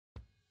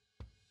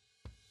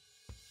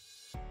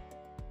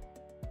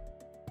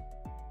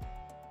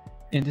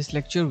In this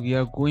lecture, we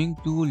are going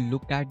to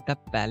look at the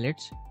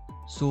palettes.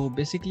 So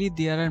basically,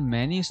 there are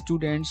many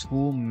students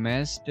who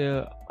messed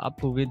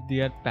up with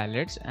their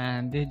palettes,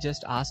 and they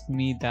just asked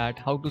me that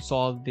how to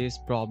solve this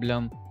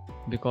problem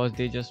because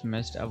they just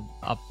messed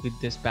up with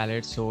this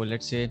palette. So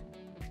let's say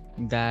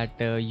that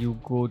you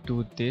go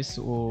to this.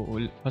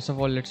 First of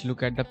all, let's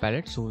look at the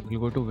palette. So we'll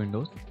go to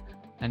Windows,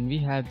 and we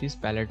have this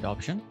palette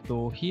option.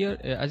 So here,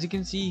 as you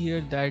can see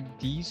here, that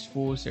these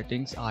four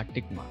settings are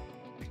tick marked.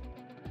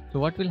 So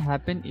what will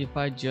happen if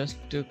I just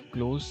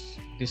close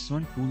this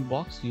one,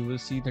 toolbox? You will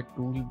see the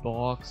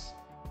toolbox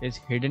is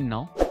hidden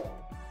now.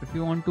 If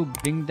you want to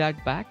bring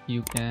that back,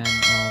 you can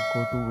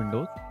go to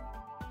Windows,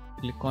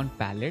 click on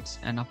palettes,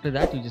 and after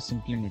that you just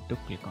simply need to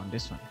click on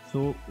this one.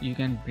 So you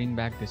can bring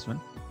back this one.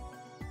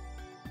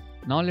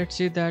 Now let's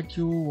say that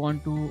you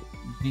want to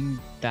bring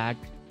that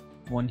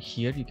one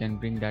here, you can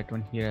bring that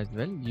one here as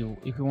well.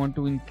 If you want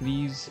to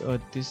increase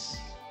this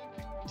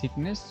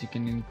thickness, you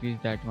can increase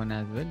that one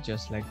as well,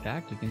 just like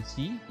that. You can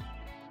see,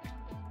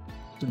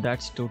 so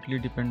that's totally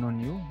depend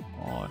on you.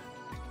 Or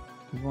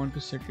if you want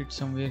to set it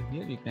somewhere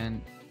here, you can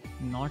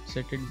not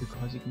set it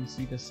because you can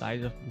see the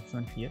size of this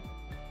one here.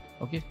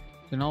 Okay,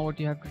 so now what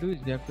you have to do is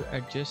you have to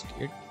adjust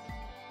it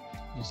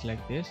just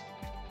like this,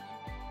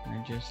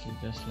 and just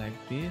like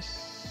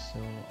this. So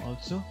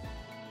also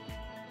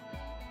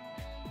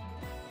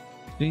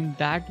in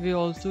that way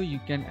also you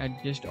can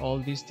adjust all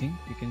these things,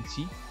 you can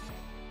see.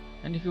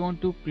 And if you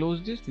want to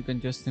close this, you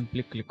can just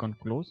simply click on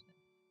close.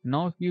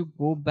 Now if you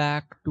go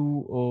back to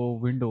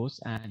Windows,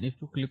 and if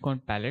you click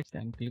on palettes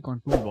and click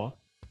on toolbox,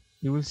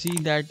 you will see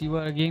that you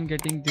are again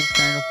getting this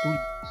kind of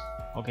toolbox.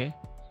 Okay,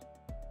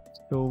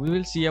 so we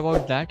will see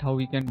about that, how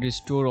we can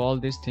restore all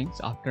these things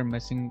after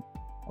messing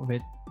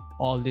with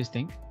all these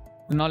things.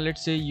 So now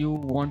let's say you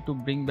want to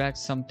bring back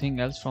something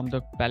else from the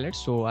palette.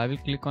 So I will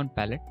click on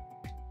palette,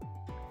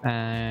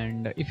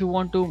 and if you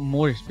want to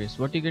more space,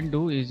 what you can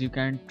do is you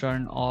can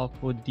turn off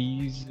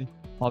these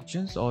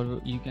options, or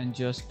you can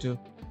just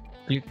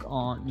click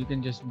on, you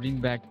can just bring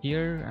back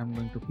here. I'm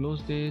going to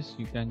close this.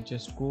 You can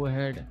just go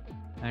ahead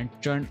and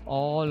turn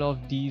all of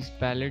these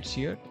palettes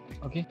here.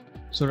 Okay,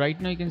 so right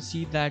now you can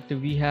see that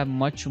we have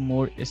much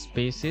more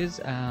spaces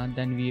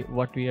than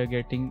what we are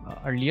getting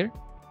earlier.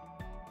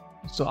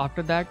 So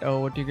after that,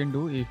 what you can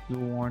do, if you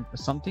want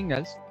something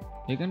else,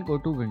 you can go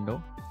to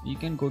window, you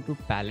can go to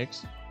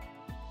palettes,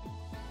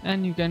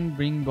 and you can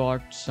bring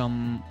out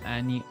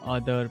any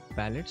other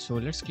palette. So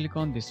let's click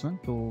on this one.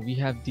 So we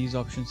have these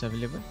options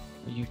available.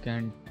 You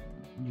can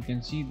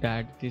see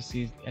that this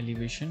is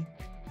elevation.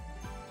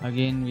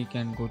 Again, we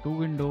can go to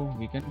window,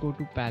 we can go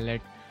to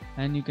palette,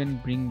 and you can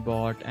bring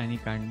out any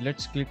kind.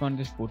 Let's click on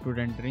this photo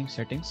rendering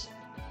settings.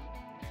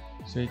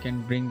 So you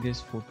can bring this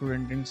photo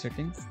rendering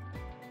settings.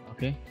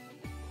 Okay,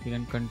 you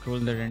can control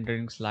the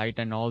rendering slide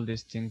and all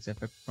these things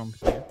effect from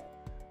here.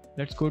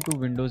 Let's go to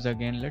Windows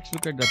again. Let's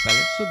look at the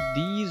palette. So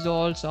these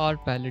all are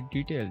palette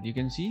details. You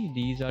can see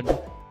these are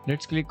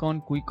let's click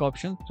on quick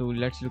options. So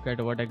let's look at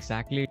what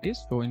exactly it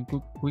is. So in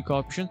quick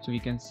options, we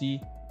can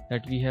see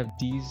that we have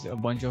these a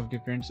bunch of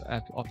different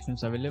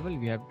options available.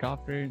 We have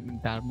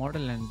drafted, dark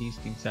model, and these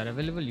things are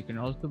available. You can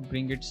also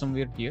bring it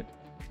somewhere here.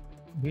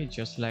 Okay,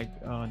 just like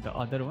the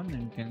other one,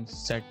 and you can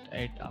set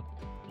it up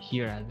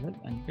here as well,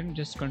 and you can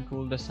just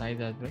control the size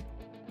as well,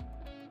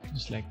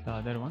 just like the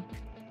other one.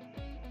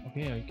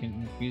 Okay, you can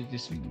increase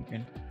this one, you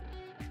can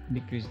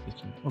decrease this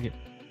one. Okay,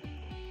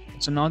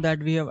 so now that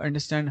we have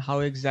understand how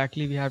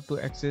exactly we have to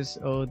access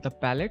the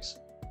palettes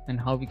and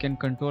how we can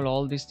control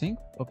all these things.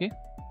 Okay,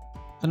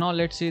 so now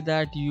let's say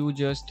that you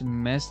just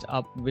messed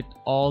up with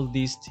all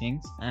these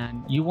things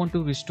and you want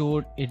to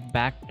restore it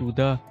back to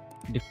the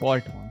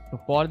default one. So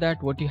for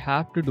that, what you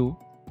have to do,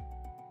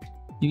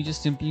 you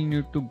just simply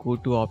need to go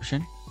to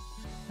option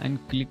and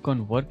click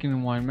on work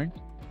environment.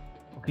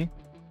 Okay,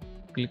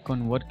 click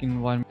on work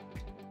environment,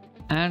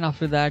 and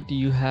after that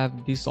you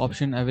have this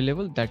option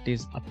available, that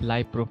is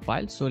apply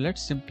profile. So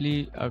let's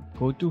simply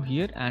go to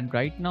here, and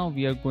right now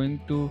we are going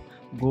to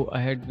go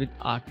ahead with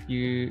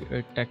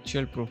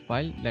architectural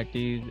profile, that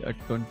is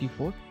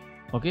 24.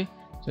 Okay,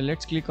 so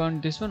let's click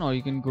on this one, or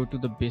you can go to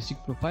the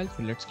basic profile.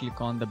 So let's click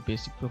on the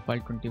basic profile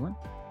 21,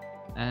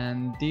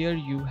 and there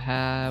you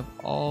have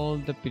all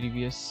the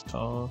previous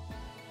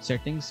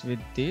settings with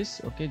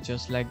this. Okay,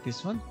 just like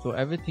this one. So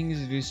everything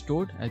is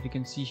restored. As you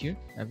can see here,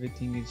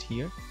 everything is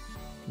here.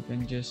 You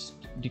can just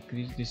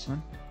decrease this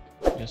one,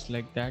 just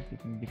like that. You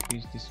can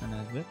decrease this one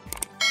as well.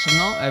 So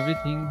now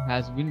everything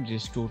has been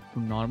restored to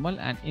normal,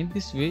 and in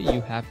this way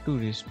you have to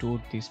restore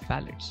these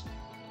palettes.